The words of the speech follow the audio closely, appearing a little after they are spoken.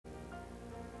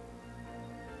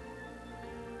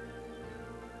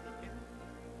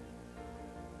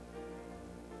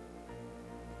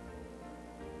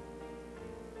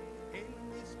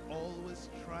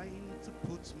trying to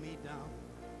put me down,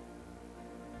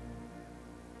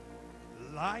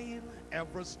 lying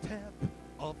every step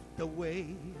of the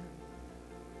way,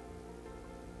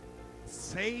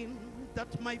 saying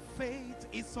that my faith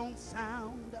is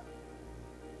unsound,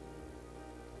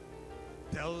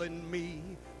 telling me,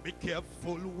 be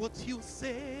careful what you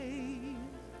say.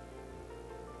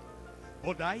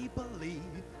 But I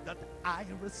believe that I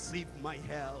receive my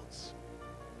health,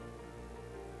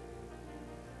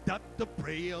 that the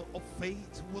prayer of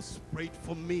faith was prayed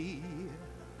for me.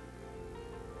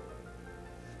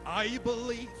 I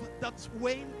believe that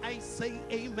when I say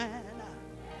amen,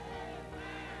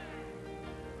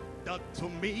 that to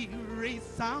me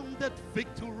resounded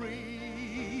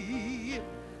victory.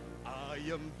 I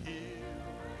am here,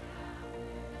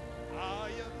 I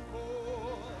am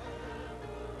whole,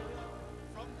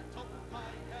 from the top of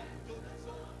my head to the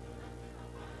sole of my foot.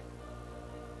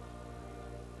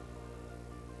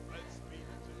 First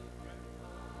Peter 2:20.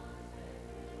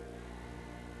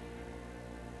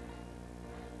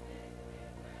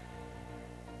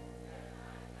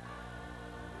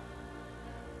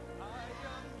 I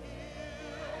am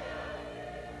here,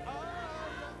 I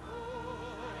am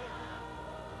whole,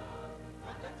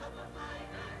 from the top of my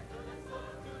head to the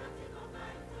sole, to the tip of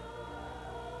my toe.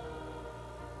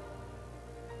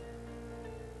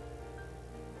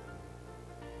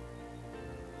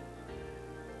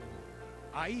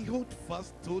 I hold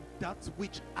fast to that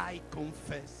which I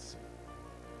confess.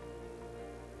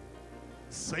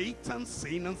 Satan,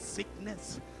 sin, and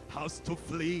sickness has to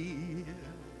flee.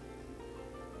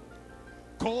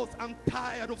 'Cause I'm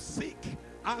tired of sick,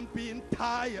 I'm being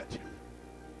tired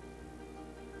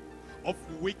of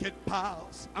wicked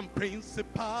powers and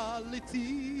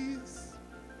principalities.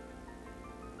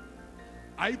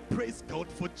 I praise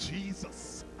God for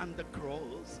Jesus and the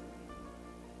cross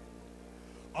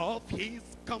of his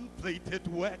completed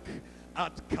work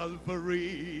at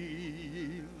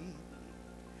Calvary.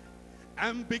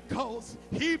 And because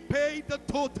he paid the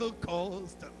total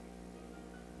cost,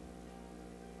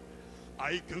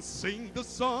 I can sing the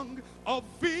song of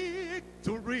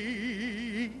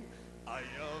victory. I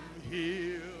am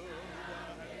healed,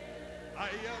 I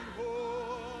am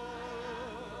whole,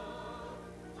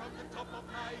 from the top of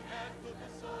my head to the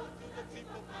sole, to the tip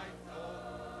of my toe.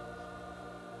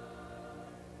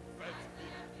 First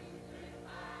Peter 2:20.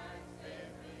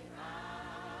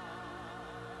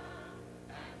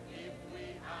 And if we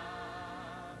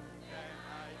are, then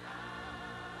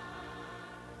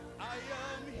I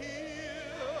am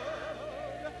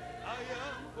healed, I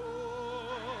am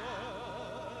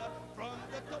whole, from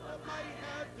the top of my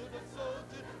head to the sole,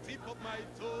 to the tip of my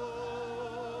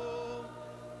toe.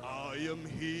 I am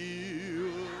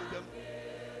healed,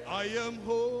 I am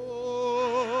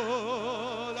whole,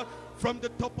 from the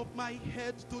top of my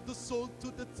head to the sole,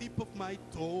 to the tip of my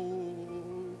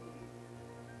toe.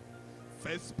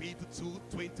 First Peter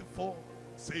 2:24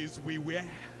 says we were.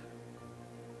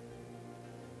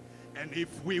 And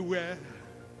if we were,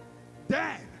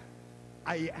 then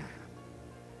I am.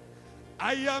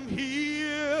 I am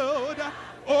healed.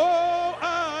 Oh,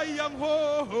 I am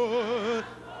whole.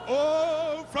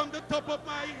 Oh, from the top of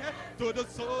my head to the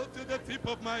sole, to the tip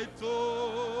of my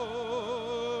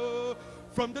toe.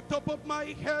 From the top of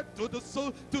my head to the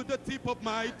sole, to the tip of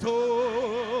my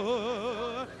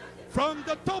toe. From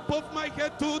the top of my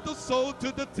head to the sole,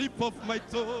 to the tip of my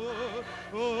toe.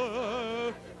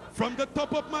 Oh, from the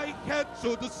top of my head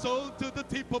to the sole, to the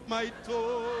tip of my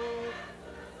toe.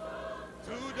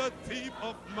 To the tip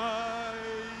of my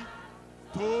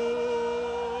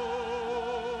toe.